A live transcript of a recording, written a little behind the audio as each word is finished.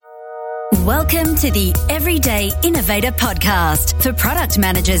Welcome to the Everyday Innovator Podcast for product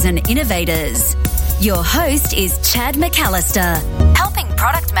managers and innovators. Your host is Chad McAllister, helping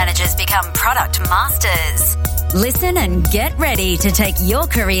product managers become product masters. Listen and get ready to take your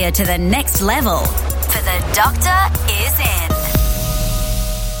career to the next level, for the doctor is in.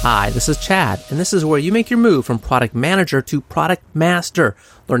 Hi, this is Chad, and this is where you make your move from product manager to product master,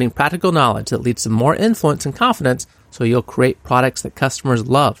 learning practical knowledge that leads to more influence and confidence so you'll create products that customers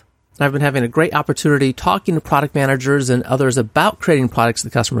love. And I've been having a great opportunity talking to product managers and others about creating products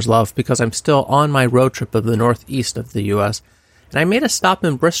that customers love because I'm still on my road trip of the northeast of the U.S., and I made a stop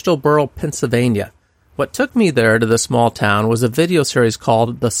in Bristol-Boro, Pennsylvania. What took me there to the small town was a video series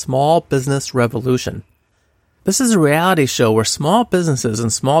called The Small Business Revolution. This is a reality show where small businesses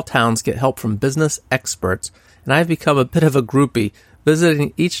and small towns get help from business experts, and I've become a bit of a groupie,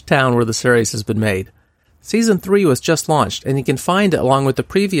 visiting each town where the series has been made. Season 3 was just launched, and you can find it along with the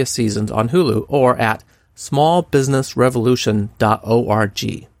previous seasons on Hulu or at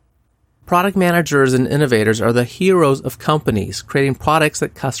smallbusinessrevolution.org. Product managers and innovators are the heroes of companies, creating products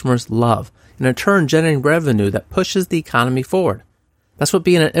that customers love, and in turn generating revenue that pushes the economy forward. That's what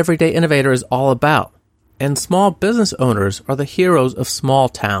being an everyday innovator is all about. And small business owners are the heroes of small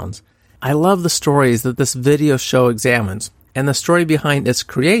towns. I love the stories that this video show examines, and the story behind its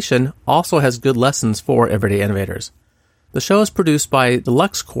creation also has good lessons for everyday innovators. The show is produced by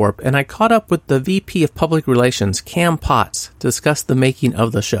Deluxe Corp, and I caught up with the VP of Public Relations, Cam Potts, to discuss the making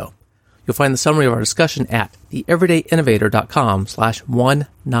of the show. You'll find the summary of our discussion at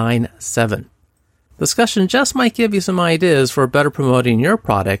theeverydayinnovator.com/197. The discussion just might give you some ideas for better promoting your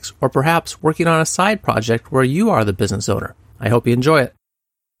products or perhaps working on a side project where you are the business owner. I hope you enjoy it.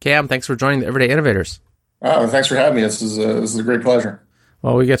 Cam, thanks for joining the Everyday Innovators. Oh, thanks for having me. This is a great pleasure.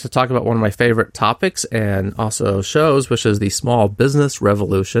 Well, we get to talk about one of my favorite topics and also shows, which is the Small Business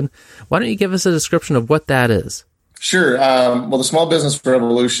Revolution. Why don't you give us a description of what that is? Sure. Well, the Small Business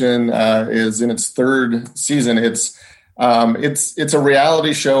Revolution is in its third season. It's a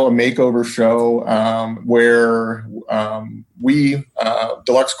reality show, a makeover show, where we,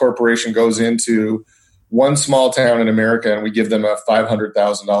 Deluxe Corporation, goes into one small town in America and we give them a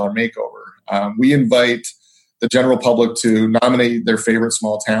 $500,000 makeover. We invite the general public to nominate their favorite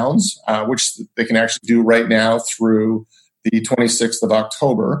small towns, which they can actually do right now through the 26th of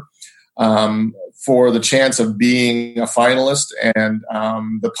October, for the chance of being a finalist, and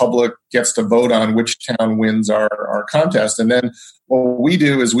the public gets to vote on which town wins our contest. And then what we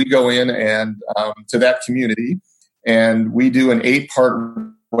do is we go in and to that community, and we do an 8-part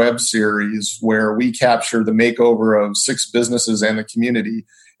web series where we capture the makeover of 6 businesses and the community.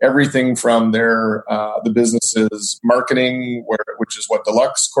 Everything from their the business's marketing, which is what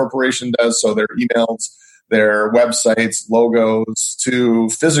Deluxe Corporation does, so their emails, their websites, logos, to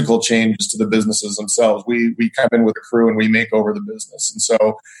physical changes to the businesses themselves. We come in with a crew and we make over the business, and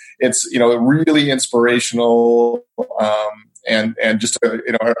so it's really inspirational and just a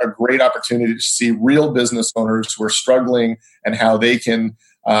great opportunity to see real business owners who are struggling and how they can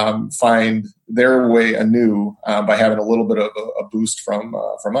find their way anew by having a little bit of a boost from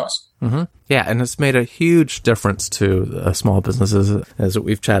us. Mm-hmm. Yeah, and it's made a huge difference to small businesses. As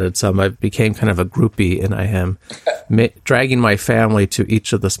we've chatted some, I became kind of a groupie, and I am dragging my family to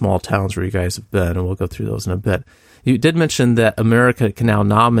each of the small towns where you guys have been, and we'll go through those in a bit. You did mention that America can now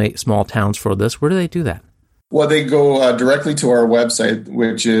nominate small towns for this. Where do they do that? Well, they go directly to our website,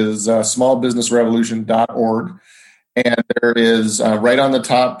 which is smallbusinessrevolution.org. And there is right on the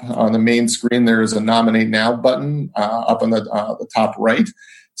top, on the main screen, there is a Nominate Now button up on the top right.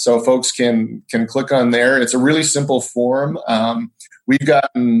 So folks can click on there. It's a really simple form. We've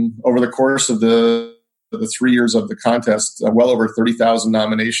gotten, over the course of the 3 years of the contest, well over 30,000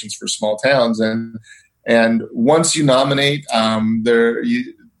 nominations for small towns. And once you nominate,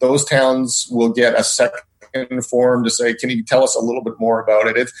 those towns will get a second form to say, can you tell us a little bit more about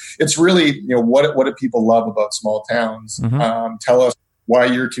it? It's really, what do people love about small towns? Mm-hmm. Tell us why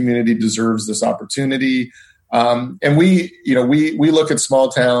your community deserves this opportunity. And we look at small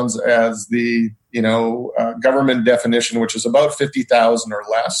towns as the government definition, which is about 50,000 or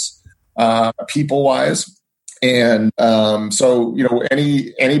less people wise. And so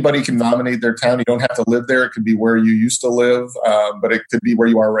anybody can nominate their town. You don't have to live there. It could be where you used to live, but it could be where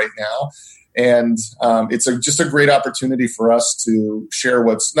you are right now. And it's just a great opportunity for us to share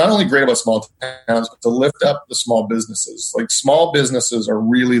what's not only great about small towns, but to lift up the small businesses. Like, small businesses are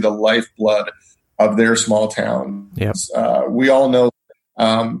really the lifeblood of their small town. Yep. We all know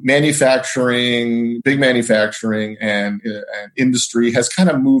big manufacturing and industry has kind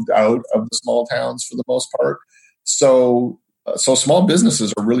of moved out of the small towns for the most part. So so small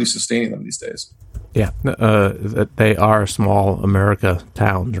businesses are really sustaining them these days. Yeah, they are small America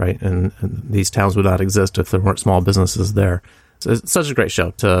towns, right? And these towns would not exist if there weren't small businesses there. So it's such a great show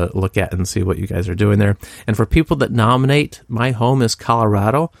to look at and see what you guys are doing there. And for people that nominate, my home is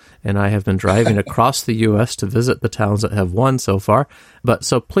Colorado, and I have been driving across the U.S. to visit the towns that have won so far. But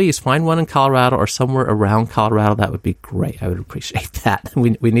so please find one in Colorado or somewhere around Colorado. That would be great. I would appreciate that.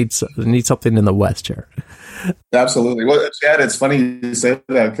 We need something in the West here. Absolutely. Well, Chad, it's funny you say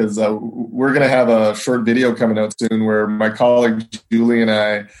that because we're going to have a short video coming out soon where my colleague Julie and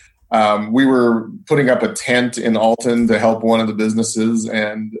I, we were putting up a tent in Alton to help one of the businesses.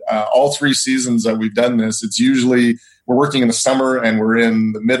 And all 3 seasons that we've done this, it's usually we're working in the summer and we're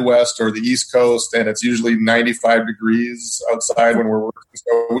in the Midwest or the East Coast, and it's usually 95 degrees outside when we're working.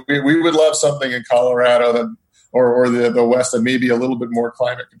 So we would love something in Colorado or the West that may be a little bit more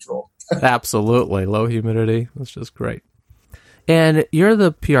climate controlled. Absolutely. Low humidity. That's just great. And you're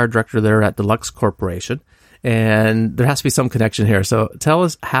the PR director there at Deluxe Corporation, and there has to be some connection here. So tell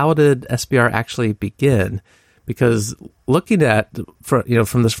us, how did SBR actually begin? Because looking at from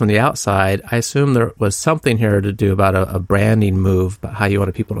the outside, I assume there was something here to do about a branding move, about how you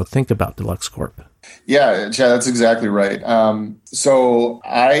wanted people to think about Deluxe Corp. Yeah, Chad, that's exactly right. So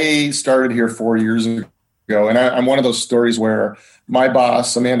I started here 4 years ago, and I'm one of those stories where my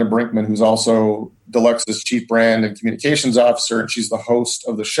boss, Amanda Brinkman, who's also Deluxe's Chief Brand and Communications Officer, and she's the host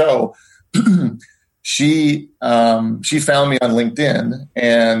of the show, she found me on LinkedIn,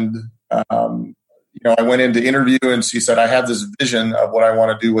 and I went in to interview, and she said, I have this vision of what I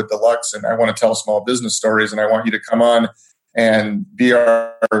want to do with Deluxe, and I want to tell small business stories, and I want you to come on and be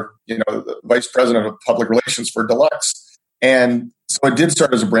our the Vice President of Public Relations for Deluxe. And so it did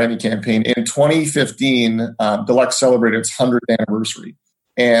start as a branding campaign. In 2015, Deluxe celebrated its 100th anniversary.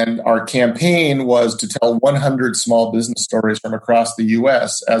 And our campaign was to tell 100 small business stories from across the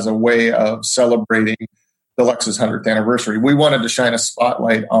U.S. as a way of celebrating Deluxe's 100th anniversary. We wanted to shine a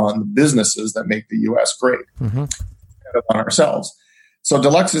spotlight on the businesses that make the U.S. great, on ourselves. So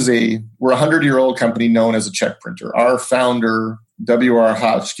Deluxe we're a 100-year-old company known as a check printer. Our founder, W.R.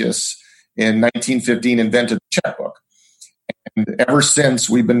 Hotchkiss, in 1915 invented the checkbook. And ever since,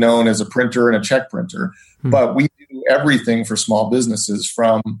 we've been known as a printer and a check printer. But we do everything for small businesses,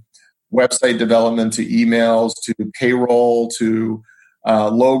 from website development to emails to payroll to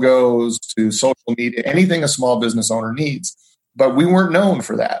logos to social media, anything a small business owner needs. But we weren't known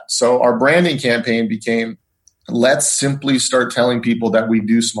for that. So our branding campaign became, let's simply start telling people that we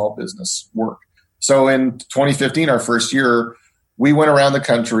do small business work. So in 2015, our first year, we went around the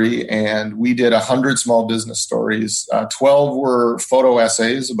country and we did 100 small business stories. 12 were photo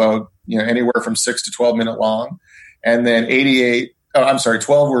essays about anywhere from 6 to 12 minute long. And then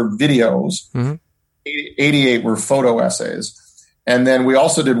 12 were videos. 88 were photo essays. And then we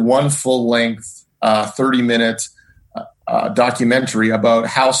also did one full length 30-minute documentary about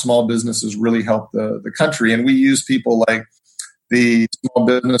how small businesses really help the country. And we used people like the Small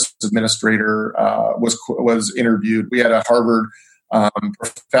Business Administrator was interviewed. We had a Harvard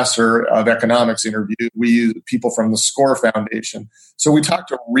professor of economics interviewed. We used people from the SCORE Foundation. So we talked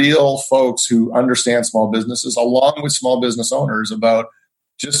to real folks who understand small businesses, along with small business owners, about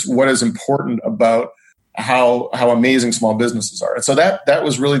just what is important about how amazing small businesses are. And so that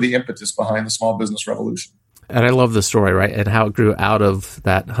was really the impetus behind the small business revolution. And I love the story, right? And how it grew out of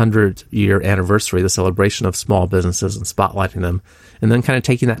that 100-year anniversary, the celebration of small businesses and spotlighting them, and then kind of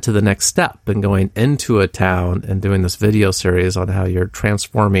taking that to the next step and going into a town and doing this video series on how you're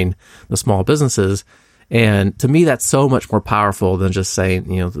transforming the small businesses. And to me, that's so much more powerful than just saying,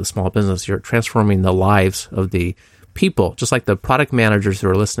 the small business. You're transforming the lives of the people, just like the product managers who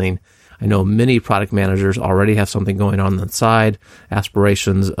are listening. I know many product managers already have something going on the side,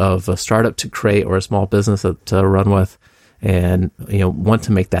 aspirations of a startup to create or a small business to run with, and want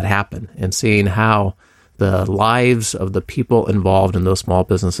to make that happen. And seeing how the lives of the people involved in those small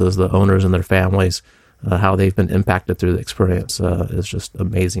businesses, the owners and their families, how they've been impacted through the experience is just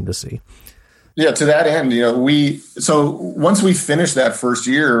amazing to see. Yeah, to that end, so once we finished that first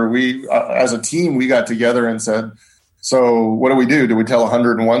year, we as a team, we got together and said, so what do we do? Do we tell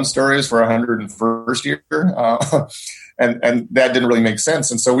 101 stories for 101st year? And that didn't really make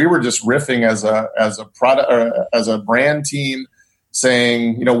sense. And so we were just riffing as a product, as a brand team,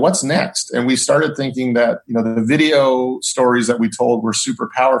 saying, what's next? And we started thinking that, the video stories that we told were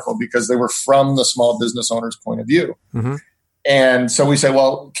super powerful because they were from the small business owner's point of view. And so we said,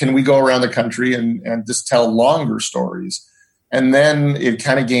 well, can we go around the country and just tell longer stories? And then it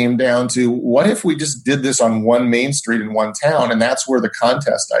kind of came down to, what if we just did this on one main street in one town? And that's where the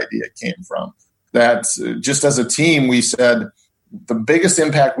contest idea came from. That just as a team, we said, the biggest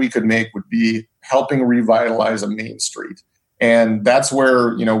impact we could make would be helping revitalize a main street. And that's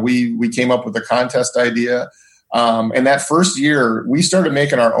where, we came up with the contest idea. And that first year, we started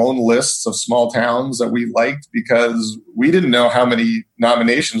making our own lists of small towns that we liked because we didn't know how many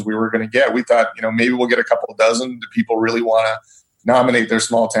nominations we were going to get. We thought, maybe we'll get a couple dozen. Do people really want to nominate their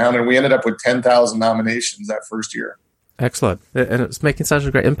small town? And we ended up with 10,000 nominations that first year. Excellent. And it's making such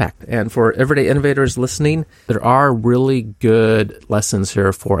a great impact. And for everyday innovators listening, there are really good lessons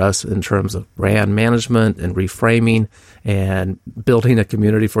here for us in terms of brand management and reframing and building a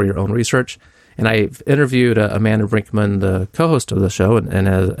community for your own research. And I've interviewed Amanda Brinkman, the co-host of the show, and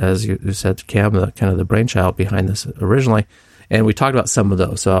as you said, Cam, kind of the brainchild behind this originally. And we talked about some of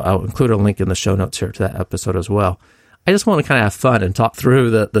those. So I'll include a link in the show notes here to that episode as well. I just want to kind of have fun and talk through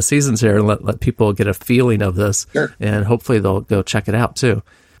the seasons here and let people get a feeling of this. Sure. And hopefully they'll go check it out too.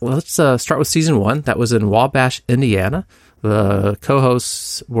 Well, let's start with season 1. That was in Wabash, Indiana. The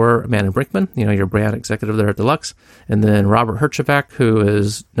co-hosts were Amanda Brinkman, your brand executive there at Deluxe, and then Robert Herjavec, who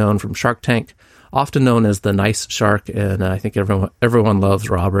is known from Shark Tank, often known as the nice shark, and I think everyone loves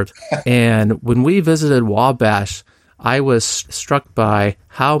Robert. And when we visited Wabash, I was struck by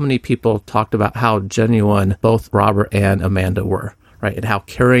how many people talked about how genuine both Robert and Amanda were, right? And how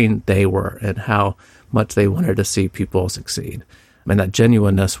caring they were and how much they wanted to see people succeed. And that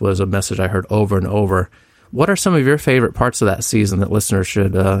genuineness was a message I heard over and over. What are some of your favorite parts of that season that listeners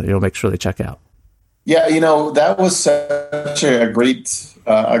should make sure they check out? Yeah, that was such a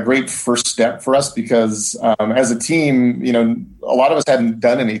great first step for us because as a team, a lot of us hadn't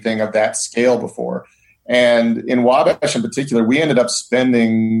done anything of that scale before. And in Wabash in particular, we ended up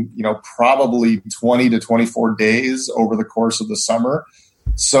spending, probably 20 to 24 days over the course of the summer.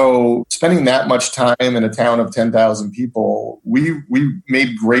 So spending that much time in a town of 10,000 people, we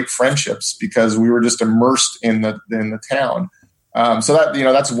made great friendships because we were just immersed in the town. So that,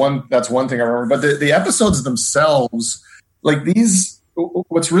 that's one thing I remember. But the episodes themselves, like these,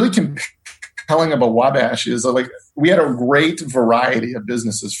 what's really compelling about Wabash is we had a great variety of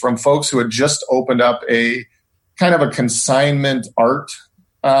businesses from folks who had just opened up a kind of a consignment art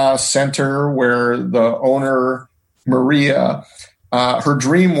center where the owner, Maria, her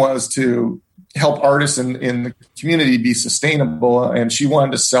dream was to help artists in the community be sustainable, and she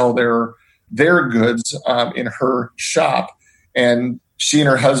wanted to sell their goods in her shop. And she and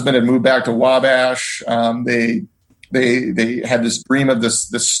her husband had moved back to Wabash. They had this dream of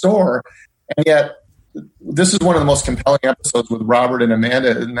this store, and yet this is one of the most compelling episodes with Robert and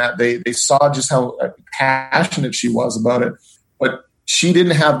Amanda in that they saw just how passionate she was about it, but she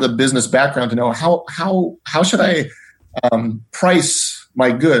didn't have the business background to know how should I price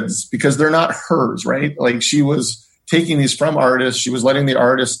my goods because they're not hers, right? Like she was taking these from artists. She was letting the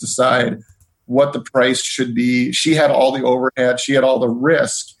artists decide what the price should be. She had all the overhead. She had all the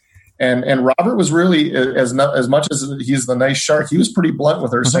risk. And Robert was really, as much as he's the nice shark, he was pretty blunt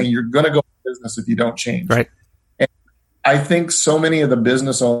with her, saying, you're going to go into business if you don't change. Right. And I think so many of the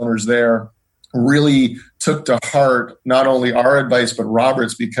business owners there really took to heart not only our advice, but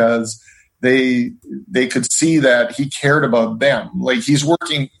Robert's, because they could see that he cared about them. Like he's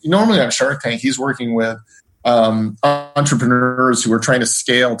working, normally on Shark Tank, he's working with entrepreneurs who are trying to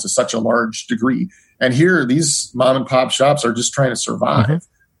scale to such a large degree. And here, these mom and pop shops are just trying to survive. Mm-hmm.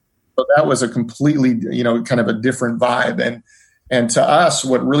 So that was a completely, kind of a different vibe. And to us,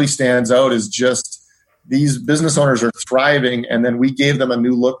 what really stands out is just these business owners are thriving, and then we gave them a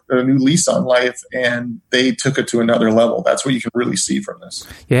new lease on life, and they took it to another level. That's what you can really see from this.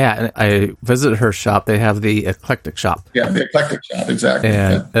 Yeah, and I visited her shop. They have the Eclectic Shop. Yeah, the Eclectic Shop, exactly.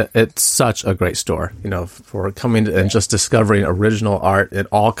 And it's such a great store, for coming and just discovering original art in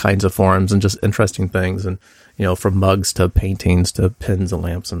all kinds of forms and just interesting things. And, from mugs to paintings to pins and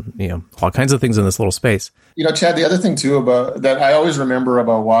lamps and, all kinds of things in this little space. Chad, the other thing, too, about that I always remember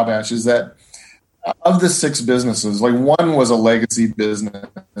about Wabash is that of the 6 businesses, like one was a legacy business,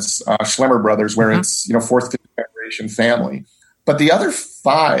 Schlemmer Brothers, where it's, 4th generation family. But the other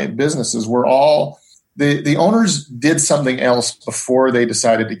 5 businesses were all, the owners did something else before they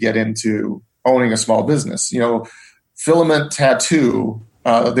decided to get into owning a small business. Filament Tattoo,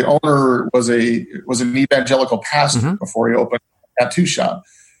 the owner was an evangelical pastor before he opened a tattoo shop.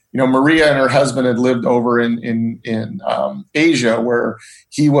 Maria and her husband had lived over in Asia, where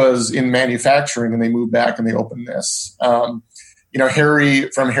he was in manufacturing, and they moved back and they opened this.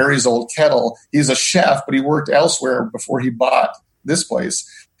 Harry from Harry's Old Kettle, he's a chef, but he worked elsewhere before he bought this place.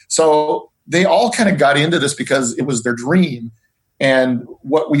 So they all kind of got into this because it was their dream. And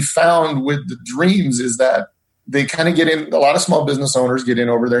what we found with the dreams is that they kind of get in, a lot of small business owners get in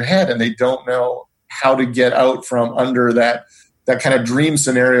over their head, and they don't know how to get out from under that kind of dream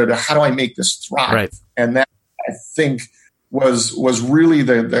scenario to how do I make this thrive? Right. And that, I think, was really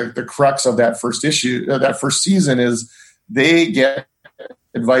the crux of that first issue, that first season, is they get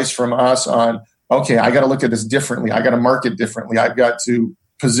advice from us on, okay, I got to look at this differently. I got to market differently. I've got to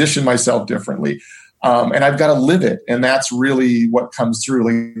position myself differently. And I've got to live it. And that's really what comes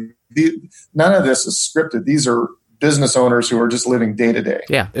through. None of this is scripted. These are business owners who are just living day to day.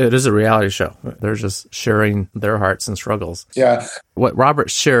 Yeah, it is a reality show. They're just sharing their hearts and struggles. Yeah. What Robert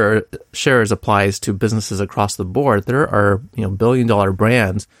shares applies to businesses across the board. There are, billion-dollar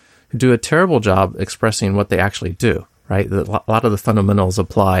brands who do a terrible job expressing what they actually do, right? A lot of the fundamentals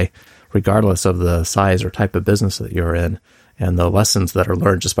apply regardless of the size or type of business that you're in. And the lessons that are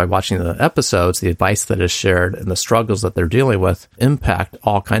learned just by watching the episodes, the advice that is shared, and the struggles that they're dealing with impact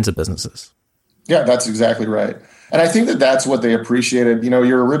all kinds of businesses. Yeah, that's exactly right. And I think that's what they appreciated.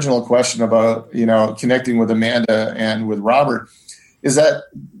 Your original question about, connecting with Amanda and with Robert is that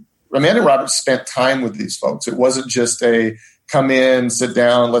Amanda and Robert spent time with these folks. It wasn't just a come in, sit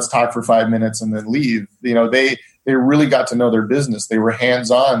down, let's talk for 5 minutes and then leave. They really got to know their business. They were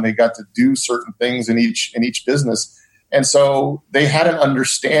hands-on. They got to do certain things in each business. And so they had an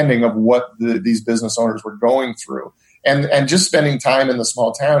understanding of what these business owners were going through. And just spending time in the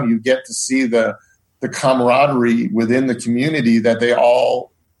small town, you get to see the camaraderie within the community that they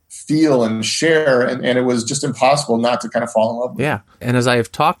all feel and share. And it was just impossible not to kind of fall in love with. Yeah. And as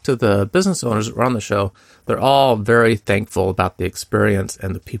I've talked to the business owners that were on the show, they're all very thankful about the experience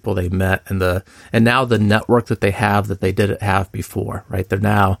and the people they met and now the network that they have that they didn't have before, right? They're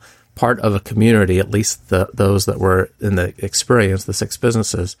now part of a community, at least those that were in the experience, the 6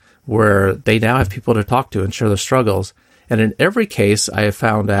 businesses, where they now have people to talk to and share their struggles. And in every case, I have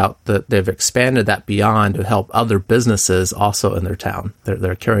found out that they've expanded that beyond to help other businesses also in their town.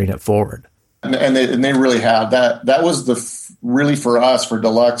 They're carrying it forward. And they really have. That was really for us, for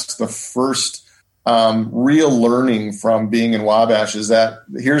Deluxe, the first real learning from being in Wabash is that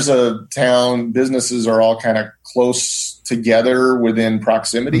here's a town, businesses are all kind of close together within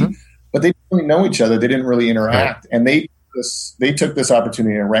proximity, but they didn't really know each other. They didn't really interact. Right. And they took this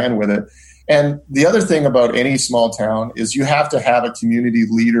opportunity and ran with it. And the other thing about any small town is you have to have a community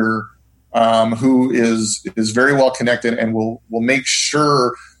leader who is very well connected and will make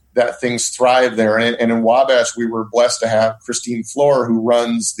sure that things thrive there. And in Wabash, we were blessed to have Christine Floor, who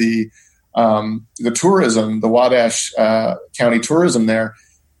runs the tourism, the Wabash County tourism there.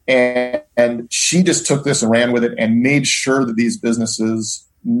 And she just took this and ran with it and made sure that these businesses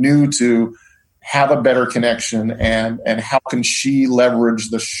knew to have a better connection and how can she leverage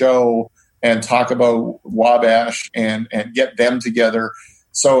the show and talk about Wabash and get them together.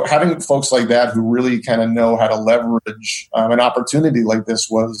 So having folks like that who really kind of know how to leverage an opportunity like this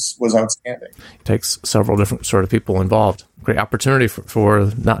was outstanding. It takes several different sort of people involved. Great opportunity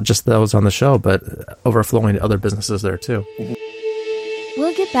for not just those on the show, but overflowing to other businesses there too.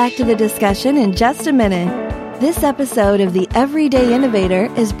 We'll get back to the discussion in just a minute. This episode of The Everyday Innovator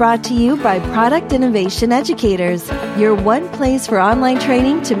is brought to you by Product Innovation Educators, your one place for online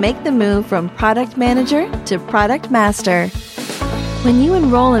training to make the move from product manager to product master. When you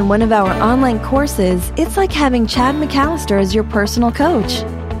enroll in one of our online courses, it's like having Chad McAllister as your personal coach.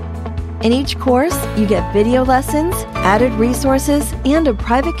 In each course, you get video lessons, added resources, and a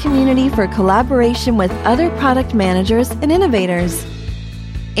private community for collaboration with other product managers and innovators.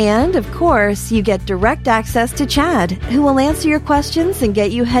 And, of course, you get direct access to Chad, who will answer your questions and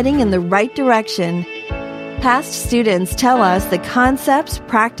get you heading in the right direction. Past students tell us the concepts,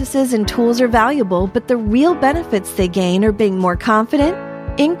 practices, and tools are valuable, but the real benefits they gain are being more confident,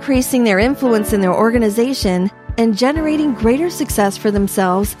 increasing their influence in their organization, and generating greater success for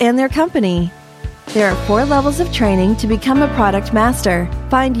themselves and their company. There are 4 levels of training to become a product master.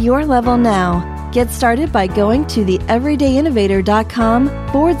 Find your level now. Get started by going to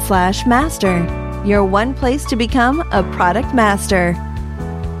theeverydayinnovator.com/master. Your one place to become a product master.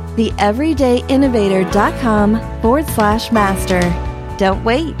 theeverydayinnovator.com/master. Don't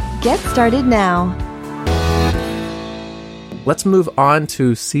wait. Get started now. Let's move on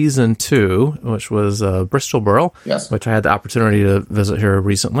to season 2, which was Bristol Borough, yes, which I had the opportunity to visit here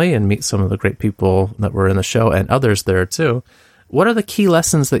recently and meet some of the great people that were in the show and others there too. What are the key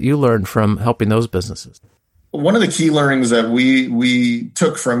lessons that you learned from helping those businesses? One of the key learnings that we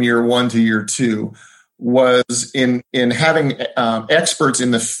took from year 1 to year 2 was in having experts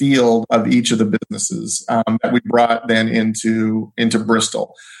in the field of each of the businesses that we brought then into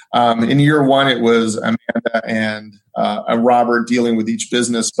Bristol. In year 1, it was Amanda and Robert dealing with each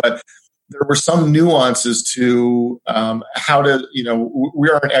business, but there were some nuances to how to, we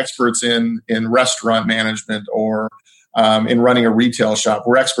aren't experts in restaurant management or in running a retail shop.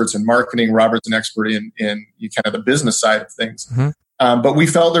 We're experts in marketing. Robert's an expert in kind of the business side of things. But we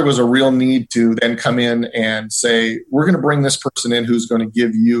felt there was a real need to then come in and say, we're going to bring this person in who's going to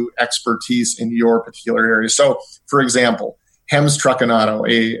give you expertise in your particular area. So, for example, Hems Truck and Auto,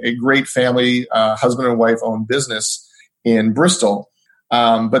 a great family, husband and wife owned business in Bristol.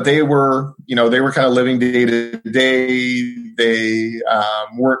 But they were kind of living day to day. They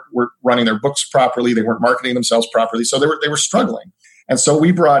weren't running their books properly. They weren't marketing themselves properly. So they were struggling. And so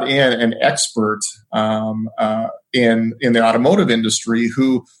we brought in an expert in the automotive industry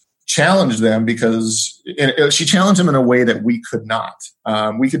who challenged them because she challenged them in a way that we could not.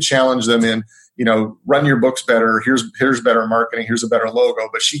 We could challenge them in, run your books better. Here's better marketing. Here's a better logo.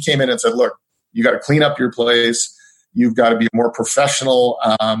 But she came in and said, look, you got to clean up your place. You've got to be a more professional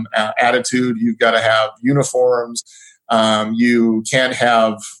attitude. You've got to have uniforms. You can't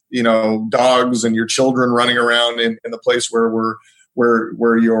have, dogs and your children running around in the place where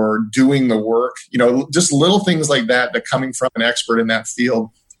you're doing the work. Just little things like that coming from an expert in that field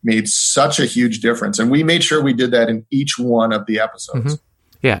made such a huge difference. And we made sure we did that in each one of the episodes.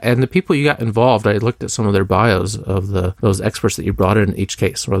 Yeah, and the people you got involved, I looked at some of their bios of those experts that you brought in each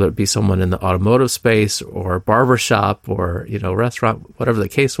case, whether it be someone in the automotive space or barbershop or, restaurant, whatever the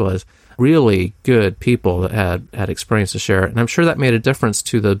case was. Really good people that had experience to share. And I'm sure that made a difference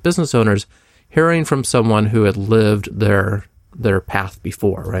to the business owners hearing from someone who had lived their path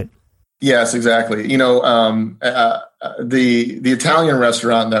before, right? Yes, exactly. The Italian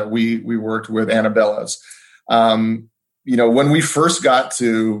restaurant that we worked with, Annabella's, when we first got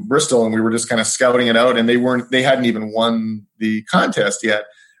to Bristol and we were just kind of scouting it out and they hadn't even won the contest yet,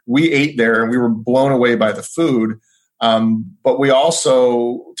 we ate there and we were blown away by the food. But we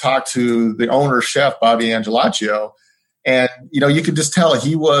also talked to the owner chef, Bobby Angelaccio, and, you could just tell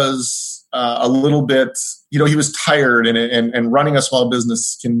he was a little bit, he was tired and running a small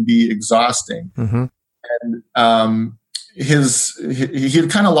business can be exhausting. And, he had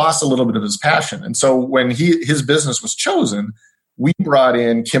kind of lost a little bit of his passion. And so when his business was chosen, we brought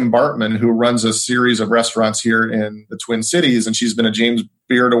in Kim Bartman, who runs a series of restaurants here in the Twin Cities. And she's been a James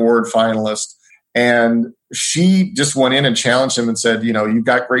Beard Award finalist. And she just went in and challenged him and said, you've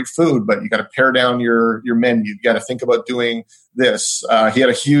got great food, but you got to pare down your menu. You got to think about doing this. He had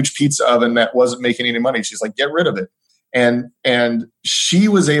a huge pizza oven that wasn't making any money. She's like, get rid of it. And she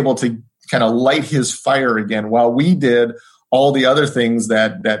was able to kind of light his fire again while we did all the other things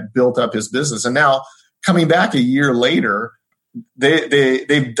that built up his business. And now coming back a year later,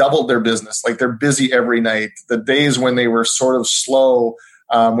 they've doubled their business. Like they're busy every night. The days when they were sort of slow,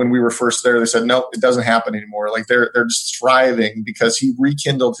 when we were first there, they said, no, it doesn't happen anymore. Like they're just thriving because he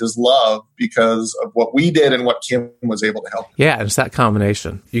rekindled his love because of what we did and what Kim was able to help. Yeah. It's that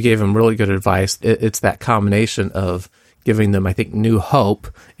combination. You gave him really good advice. It's that combination of giving them, I think, new hope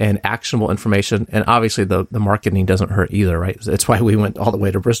and actionable information. And obviously the marketing doesn't hurt either, right? It's why we went all the way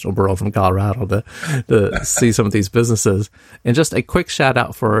to Bristol Borough from Colorado to see some of these businesses. And just a quick shout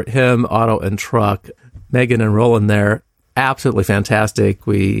out for him, Auto and Truck, Megan and Roland there. Absolutely fantastic.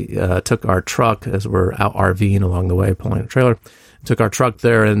 We took our truck as we're out RVing along the way, pulling a trailer. Took our truck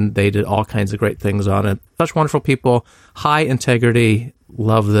there and they did all kinds of great things on it. Such wonderful people, high integrity,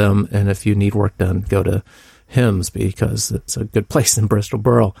 love them. And if you need work done, go to Hems because it's a good place in Bristol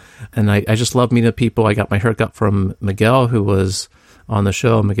Borough. And I just love meeting people. I got my haircut from Miguel, who was on the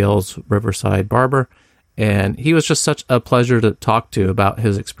show, Miguel's Riverside Barber. And he was just such a pleasure to talk to about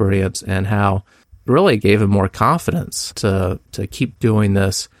his experience and how it really gave him more confidence to keep doing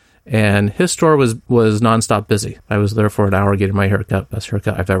this. And his store was nonstop busy. I was there for an hour getting my haircut, best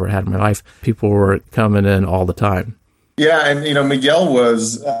haircut I've ever had in my life. People were coming in all the time. Yeah, and Miguel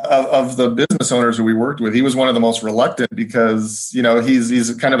was of the business owners who we worked with. He was one of the most reluctant because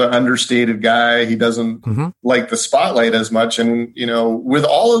he's kind of an understated guy. He doesn't like the spotlight as much. And with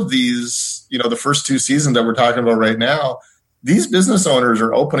all of these, the first two seasons that we're talking about right now, these business owners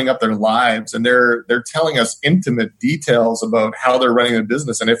are opening up their lives and they're telling us intimate details about how they're running the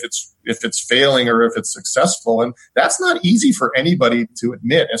business and if it's failing or if it's successful. And that's not easy for anybody to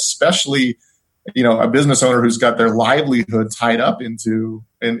admit, especially a business owner who's got their livelihood tied up into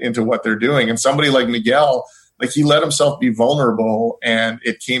what they're doing. And somebody like Miguel, like he let himself be vulnerable and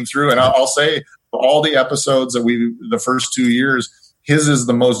it came through. And I'll say all the episodes that the first 2 years, his is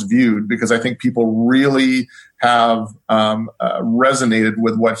the most viewed because I think people really have resonated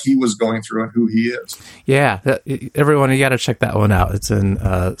with what he was going through and who he is. Yeah, everyone, you got to check that one out. It's in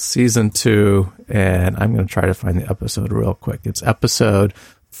season 2, and I'm going to try to find the episode real quick. It's episode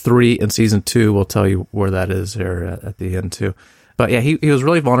 3 in season 2. We'll tell you where that is here at the end too. But yeah, he was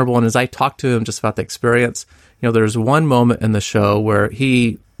really vulnerable, and as I talked to him just about the experience, there's one moment in the show where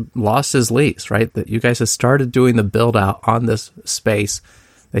he lost his lease, right? That you guys had started doing the build out on this space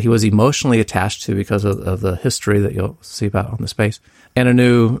that he was emotionally attached to because of the history that you'll see about on the space. And a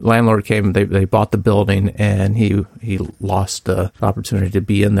new landlord came, they bought the building, and he lost the opportunity to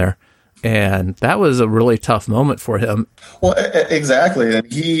be in there. And that was a really tough moment for him. Well, exactly.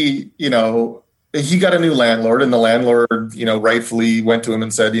 And he got a new landlord, and the landlord, rightfully went to him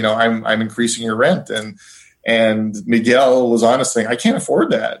and said, I'm increasing your rent. And Miguel was honest, saying, I can't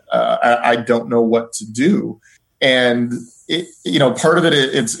afford that. I don't know what to do. And part of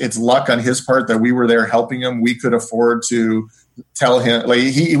it's luck on his part that we were there helping him. We could afford to tell him, like,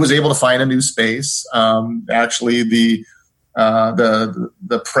 he was able to find a new space. Actually, the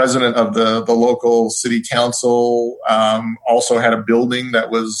president of the local city council also had a building that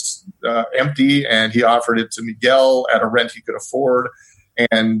was empty, and he offered it to Miguel at a rent he could afford.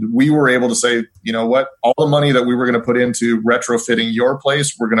 And we were able to say, you know what, all the money that we were going to put into retrofitting your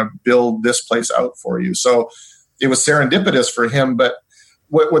place, we're going to build this place out for you. So it was serendipitous for him. But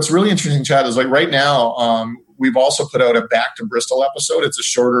what's really interesting, Chad, is like right now, we've also put out a Back to Bristol episode. It's a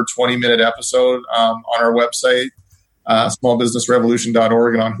shorter 20-minute episode on our website,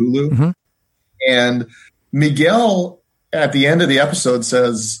 smallbusinessrevolution.org, and on Hulu. Mm-hmm. And Miguel, at the end of the episode,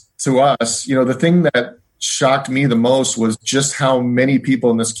 says to us, the thing that shocked me the most was just how many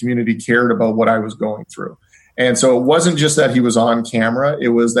people in this community cared about what I was going through. And so it wasn't just that he was on camera. It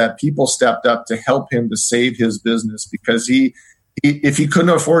was that people stepped up to help him to save his business, because if he couldn't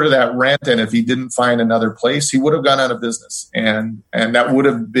afford that rent, and if he didn't find another place, he would have gone out of business. And that would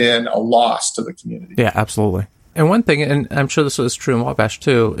have been a loss to the community. Yeah, absolutely. And one thing, and I'm sure this was true in Wabash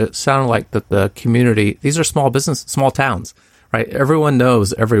too, it sounded like that the community, these are small towns, right? Everyone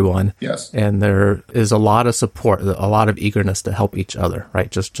knows everyone. Yes. And there is a lot of support, a lot of eagerness to help each other, right?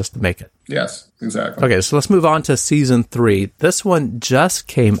 Just to make it. Yes, exactly. Okay, so let's move on to season 3. This one just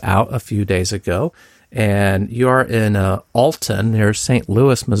came out a few days ago, and you are in Alton, near St.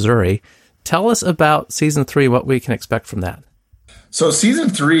 Louis, Missouri. Tell us about season 3, what we can expect from that. So season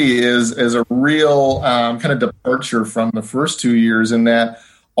 3 is a real kind of departure from the first 2 years, in that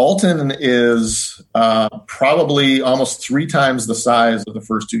Alton is probably almost 3 times the size of the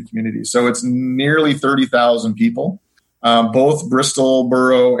first 2 communities. So it's nearly 30,000 people. Both Bristol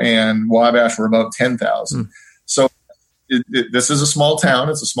Borough and Wabash were about 10,000. So this is a small town.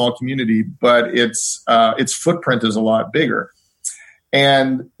 It's a small community, but its footprint is a lot bigger.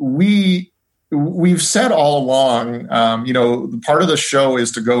 And we've said all along, part of the show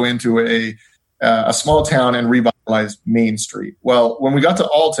is to go into a small town and revitalize Main Street. Well, when we got to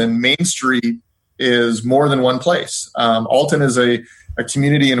Alton, Main Street is more than one place. Alton is a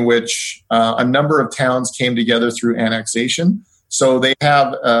community in which a number of towns came together through annexation. So they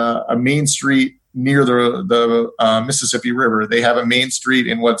have a Main Street near the Mississippi River. They have a Main Street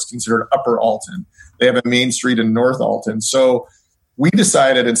in what's considered Upper Alton. They have a Main Street in North Alton. So we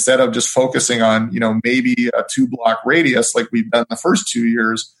decided, instead of just focusing on, maybe a 2-block radius like we've done the first 2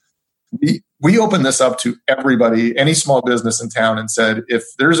 years, we opened this up to everybody, any small business in town, and said, if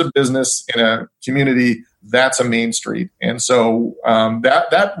there's a business in a community, that's a Main Street. And so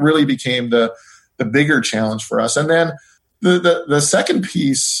that really became the bigger challenge for us. And then the second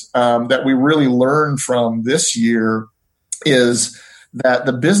piece that we really learned from this year is that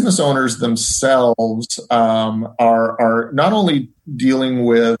the business owners themselves are not only dealing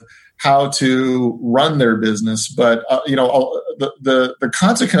with how to run their business, but the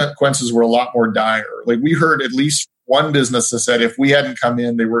consequences were a lot more dire. Like, we heard at least one business that said if we hadn't come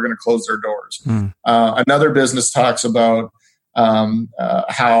in, they were going to close their doors. Another business talks about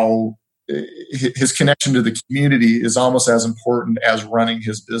how his connection to the community is almost as important as running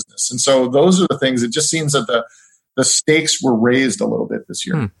his business. And so those are the things. It just seems that the stakes were raised a little bit this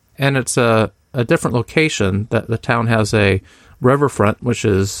year. And it's a different location. That the town has a riverfront, which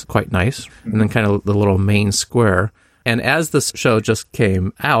is quite nice, and then kind of the little main square. And as this show just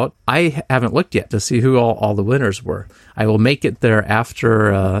came out, I haven't looked yet to see who all the winners were. I will make it there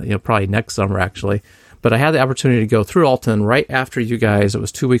after, probably next summer, actually. But I had the opportunity to go through Alton right after you guys. It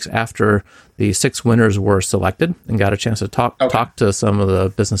was 2 weeks after the 6 winners were selected, and got a chance to talk to some of the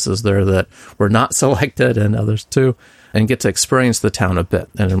businesses there that were not selected, and others too, and get to experience the town a bit.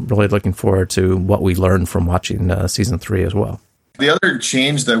 And I'm really looking forward to what we learned from watching season 3 as well. The other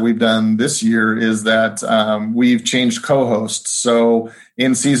change that we've done this year is that we've changed co-hosts. So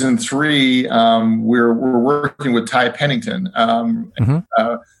in season 3, we're working with Ty Pennington.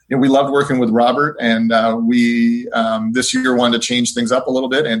 We loved working with Robert, and we this year wanted to change things up a little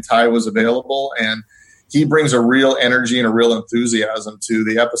bit, and Ty was available, and he brings a real energy and a real enthusiasm to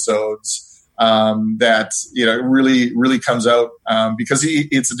the episodes. that really comes out because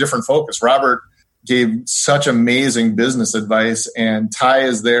it's a different focus. Robert gave such amazing business advice, and Ty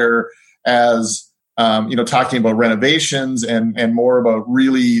is there as talking about renovations and more about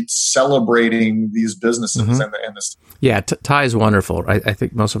really celebrating these businesses and this. Yeah, Ty is wonderful. I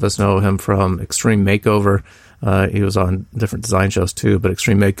think most of us know him from Extreme Makeover. He was on different design shows too, but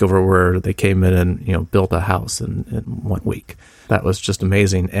Extreme Makeover, where they came in and built a house in 1 week. That was just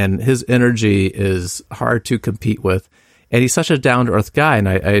amazing. And his energy is hard to compete with. And he's such a down-to-earth guy. And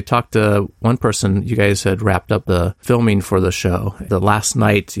I talked to one person, you guys had wrapped up the filming for the show. The last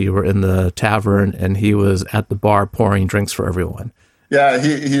night you were in the tavern and he was at the bar pouring drinks for everyone. Yeah,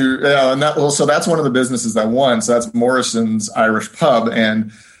 so that's one of the businesses that won. So that's Morrison's Irish Pub,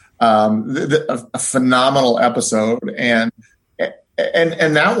 and a phenomenal episode. And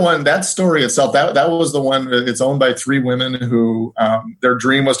that story itself, that was the one. It's owned by 3 women who their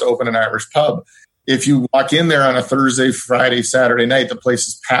dream was to open an Irish pub. If you walk in there on a Thursday, Friday, Saturday night, the place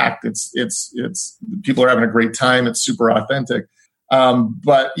is packed. It's people are having a great time. It's super authentic.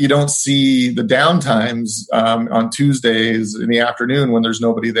 But you don't see the downtimes on Tuesdays in the afternoon when there's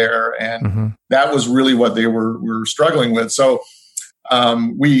nobody there. And that was really what they were struggling with. So I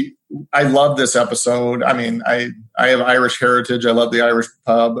love this episode. I mean, I have Irish heritage. I love the Irish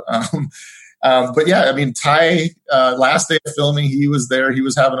pub. But yeah, I mean, Ty, last day of filming, he was there. He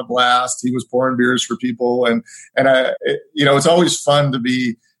was having a blast. He was pouring beers for people. And it's always fun to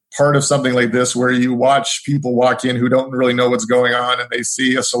be part of something like this where you watch people walk in who don't really know what's going on, and they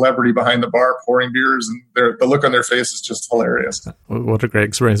see a celebrity behind the bar pouring beers, and the look on their face is just hilarious. What a great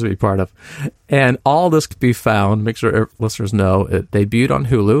experience to be part of. And all this can be found, make sure listeners know, it debuted on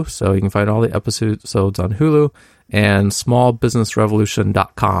Hulu, so you can find all the episodes on Hulu, and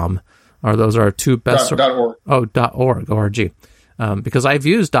smallbusinessrevolution.com. Those are 2 best... .org. Oh, .org, O-R-G. Because I've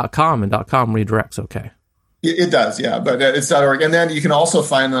used .com, and .com redirects okay. It does, yeah, but it's .org. And then you can also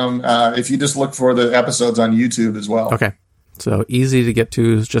find them if you just look for the episodes on YouTube as well. Okay. So easy to get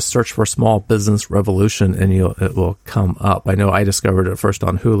to. Just search for Small Business Revolution and it will come up. I know I discovered it first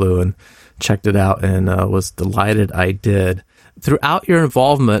on Hulu and checked it out and was delighted I did. Throughout your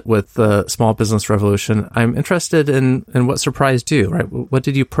involvement with the Small Business Revolution, I'm interested in what surprised you, right? What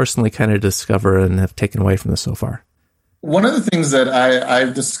did you personally kind of discover and have taken away from this so far? One of the things that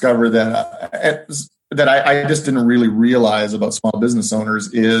I've discovered that I just didn't really realize about small business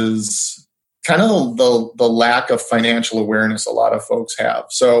owners is kind of the lack of financial awareness a lot of folks have.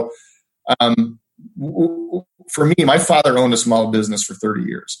 So for me, my father owned a small business for 30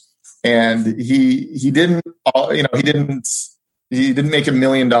 years, and he didn't make $1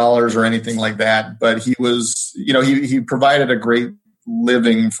 million or anything like that, but he was, he provided a great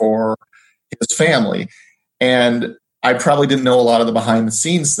living for his family. And I probably didn't know a lot of the behind the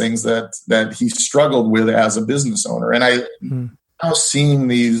scenes things that he struggled with as a business owner. And I now seeing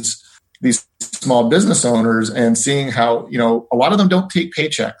these small business owners and seeing how, a lot of them don't take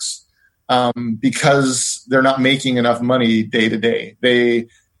paychecks because they're not making enough money day to day.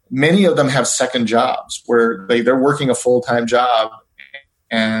 Many of them have second jobs where they're working a full-time job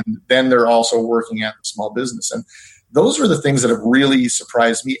and then they're also working at a small business. And those were the things that have really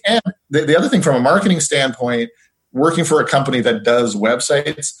surprised me. And the other thing from a marketing standpoint, working for a company that does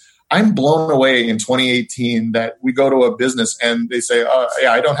websites, I'm blown away in 2018 that we go to a business and they say, "Oh,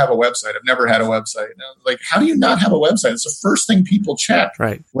 yeah, I don't have a website. I've never had a website." And I was like, how do you not have a website? It's the first thing people check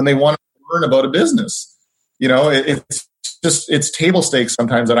when they want to learn about a business. It's table stakes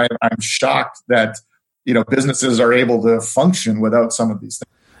sometimes that I'm shocked that, businesses are able to function without some of these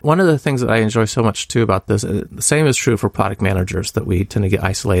things. One of the things that I enjoy so much, too, about this, the same is true for product managers, that we tend to get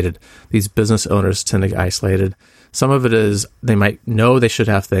isolated. These business owners tend to get isolated. Some of it is they might know they should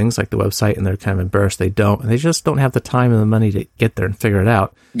have things like the website, and they're kind of embarrassed they don't, and they just don't have the time and the money to get there and figure it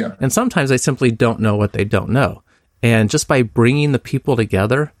out. Yeah. And sometimes they simply don't know what they don't know. And just by bringing the people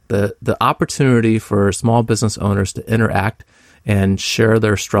together, the opportunity for small business owners to interact and share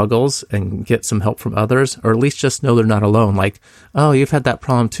their struggles and get some help from others, or at least just know they're not alone. Like, oh, you've had that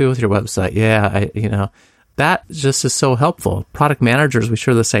problem too with your website. Yeah, that just is so helpful. Product managers, we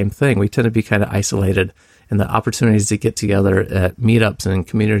share the same thing. We tend to be kind of isolated, and the opportunities to get together at meetups and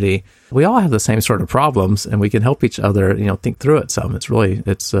community, we all have the same sort of problems, and we can help each other, think through it some. It's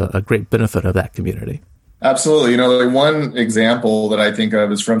a great benefit of that community. Absolutely. One example that I think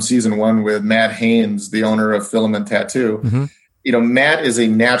of is from season 1 with Matt Haynes, the owner of Filament Tattoo. Mm-hmm. Matt is a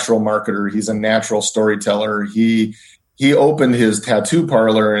natural marketer. He's a natural storyteller. He opened his tattoo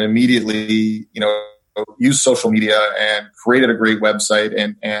parlor and immediately, used social media and created a great website. He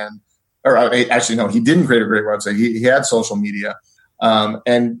didn't create a great website. He had social media.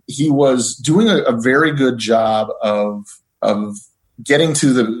 And he was doing a very good job of getting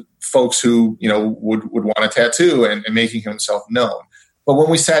to the folks who, would want a tattoo and making himself known. But when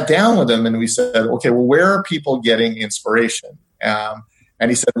we sat down with him and we said, okay, well, where are people getting inspiration? And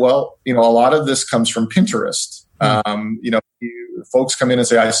he said, well, a lot of this comes from Pinterest. Folks come in and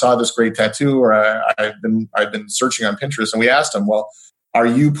say, I saw this great tattoo, or I've been searching on Pinterest. And we asked him, well, are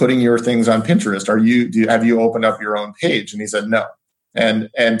you putting your things on Pinterest? Have you opened up your own page? And he said, no. And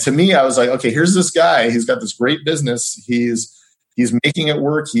to me, I was like, okay, here's this guy. He's got this great business. He's making it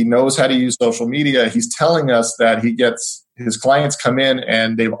work. He knows how to use social media. He's telling us that he gets his clients come in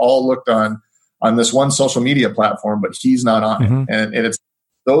and they've all looked on this one social media platform, but he's not on it. And it's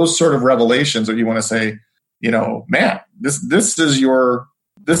those sort of revelations that you want to say, man, this is your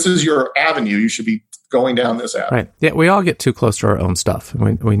avenue. You should be going down this avenue. Right. Yeah, we all get too close to our own stuff.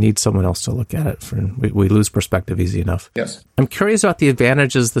 We need someone else to look at it. We lose perspective easy enough. Yes. I'm curious about the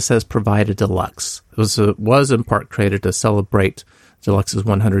advantages this has provided Deluxe. It was in part created to celebrate Deluxe's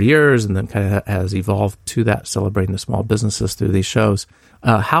 100 years, and then kind of has evolved to that, celebrating the small businesses through these shows.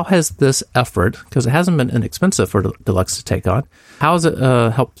 How has this effort, because it hasn't been inexpensive for Deluxe to take on, how has it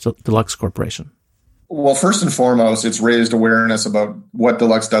helped Deluxe Corporation? Well, first and foremost, it's raised awareness about what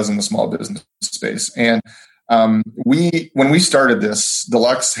Deluxe does in the small business space. And when we started this,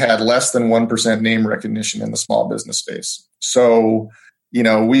 Deluxe had less than 1% name recognition in the small business space. So,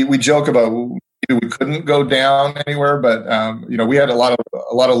 we joke about we couldn't go down anywhere, but we had a lot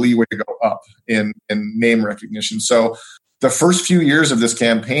of leeway to go up in name recognition. So the first few years of this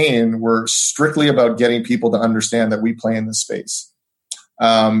campaign were strictly about getting people to understand that we play in this space,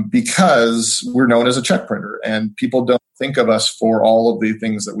 because we're known as a check printer, and people don't think of us for all of the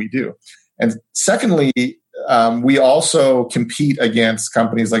things that we do. And secondly, we also compete against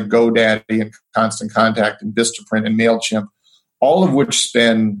companies like GoDaddy and Constant Contact and Vistaprint and MailChimp, all of which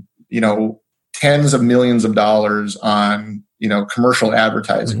spend tens of millions of dollars on commercial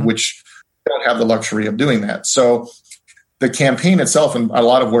advertising, which don't have the luxury of doing that. So the campaign itself, and a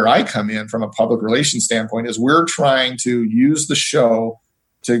lot of where I come in from a public relations standpoint, is we're trying to use the show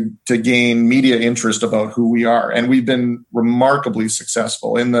to gain media interest about who we are. And we've been remarkably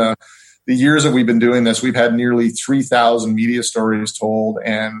successful. In the years that we've been doing this, we've had nearly 3,000 media stories told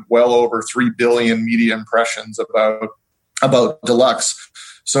and well over 3 billion media impressions about Deluxe.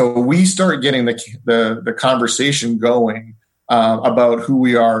 So we started getting the conversation going about who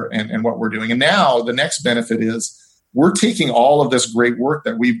we are and what we're doing. And now the next benefit is we're taking all of this great work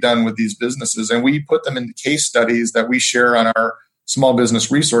that we've done with these businesses, and we put them into case studies that we share on our Small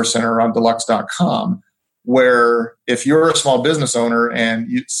Business Resource Center on Deluxe.com, where if you're a small business owner and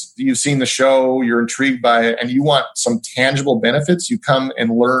you've seen the show, you're intrigued by it, and you want some tangible benefits, you come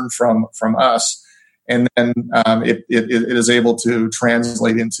and learn from us. And then it is able to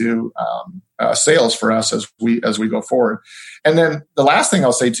translate into sales for us as we go forward. And then the last thing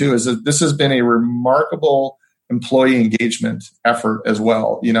I'll say too is that this has been a remarkable employee engagement effort as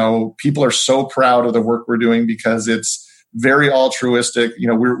well. People are so proud of the work we're doing because it's very altruistic.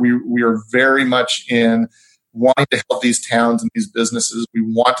 We are very much in wanting to help these towns and these businesses. We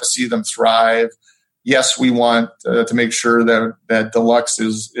want to see them thrive. Yes, we want to make sure that Deluxe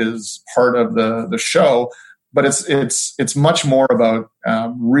is part of the show, but it's much more about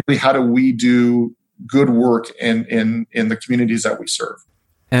really how do we do good work in the communities that we serve.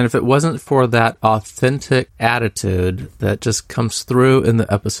 And if it wasn't for that authentic attitude that just comes through in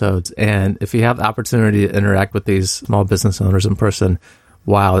the episodes, and if you have the opportunity to interact with these small business owners in person,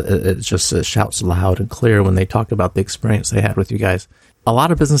 wow, it shouts loud and clear when they talk about the experience they had with you guys. A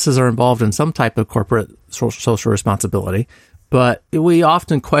lot of businesses are involved in some type of corporate social responsibility, but we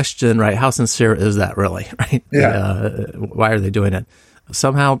often question, right, how sincere is that really, right? Yeah. Why are they doing it?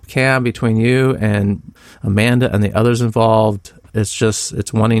 Somehow, Cam, between you and Amanda and the others involved,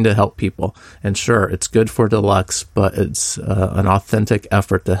 it's wanting to help people. And sure, it's good for Deluxe, but it's an authentic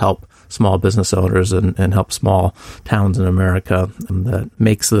effort to help small business owners and help small towns in America that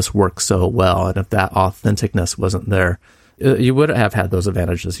makes this work so well. And if that authenticness wasn't there, you would have had those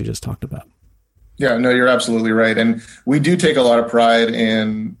advantages you just talked about. Yeah, no, you're absolutely right. And we do take a lot of pride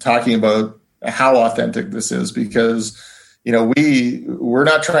in talking about how authentic this is because, we're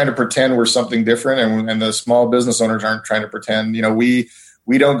not trying to pretend we're something different, and the small business owners aren't trying to pretend.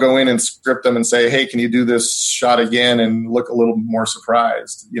 We don't go in and script them and say, hey, can you do this shot again and look a little more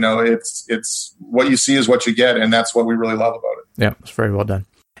surprised? It's what you see is what you get, and that's what we really love about it. Yeah, it's very well done.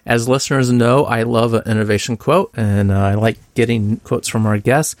 As listeners know, I love an innovation quote, and I like getting quotes from our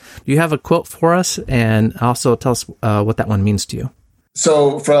guests. Do you have a quote for us? And also tell us what that one means to you.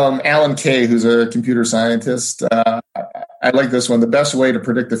 So from Alan Kay, who's a computer scientist, I like this one. The best way to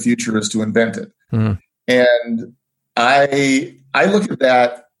predict the future is to invent it. And I look at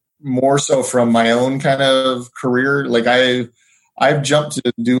that more so from my own kind of career. Like I've jumped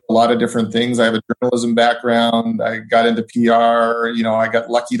to do a lot of different things. I have a journalism background. I got into PR. I got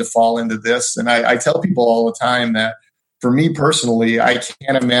lucky to fall into this. And I tell people all the time that for me personally, I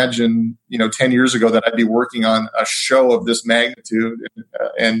can't imagine, 10 years ago that I'd be working on a show of this magnitude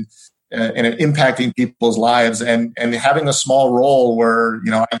and impacting people's lives and having a small role where,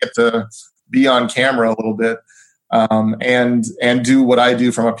 I get to be on camera a little bit and do what I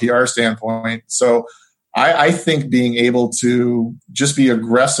do from a PR standpoint. So I think being able to just be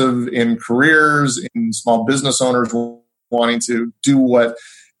aggressive in careers, in small business owners wanting to do what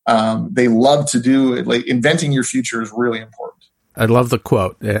they love to do, like inventing your future is really important. I love the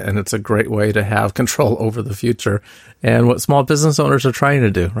quote, and it's a great way to have control over the future and what small business owners are trying to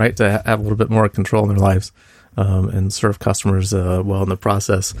do, right? To have a little bit more control in their lives and serve customers well in the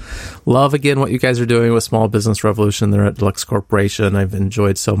process. Love, again, what you guys are doing with Small Business Revolution there at Deluxe Corporation. I've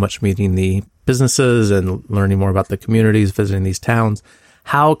enjoyed so much meeting the businesses and learning more about the communities, visiting these towns.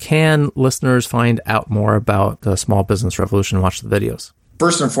 How can listeners find out more about the Small Business Revolution and watch the videos?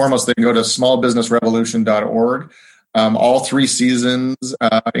 First and foremost, they can go to smallbusinessrevolution.org. All 3 seasons,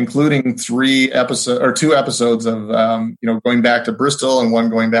 including 2 episodes of going back to Bristol and one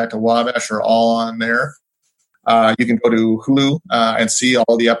going back to Wabash, are all on there. You can go to Hulu and see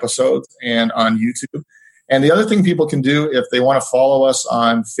all the episodes, and on YouTube. And the other thing people can do if they want to follow us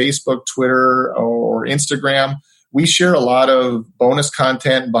on Facebook, Twitter, or Instagram, we share a lot of bonus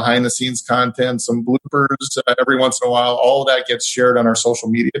content, behind the scenes content, some bloopers every once in a while. All of that gets shared on our social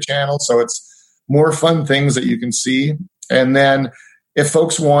media channel. So it's more fun things that you can see. And then if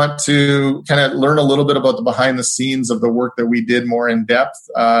folks want to kind of learn a little bit about the behind the scenes of the work that we did more in depth,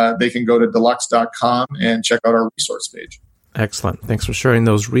 they can go to deluxe.com and check out our resource page. Excellent. Thanks for sharing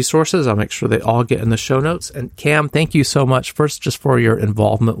those resources. I'll make sure they all get in the show notes. And Cam, thank you so much first just for your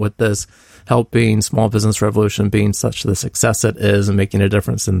involvement with this, helping Small Business Revolution being such the success it is and making a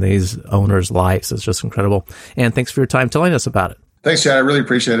difference in these owners' lives. It's just incredible. And thanks for your time telling us about it. Thanks, Chad. I really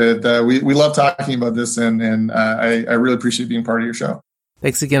appreciate it. We love talking about this, and I really appreciate being part of your show.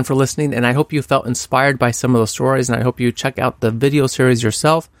 Thanks again for listening, and I hope you felt inspired by some of those stories, and I hope you check out the video series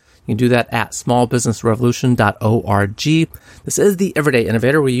yourself. You can do that at smallbusinessrevolution.org. This is the Everyday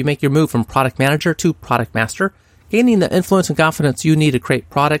Innovator, where you make your move from product manager to product master, gaining the influence and confidence you need to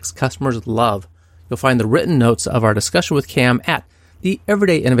create products customers love. You'll find the written notes of our discussion with Cam at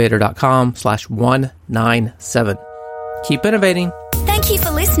theeverydayinnovator.com/197. Keep innovating. Thank you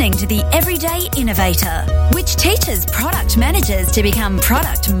for listening to The Everyday Innovator, which teaches product managers to become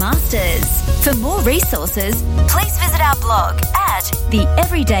product masters. For more resources, please visit our blog at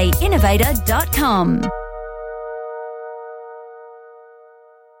theeverydayinnovator.com.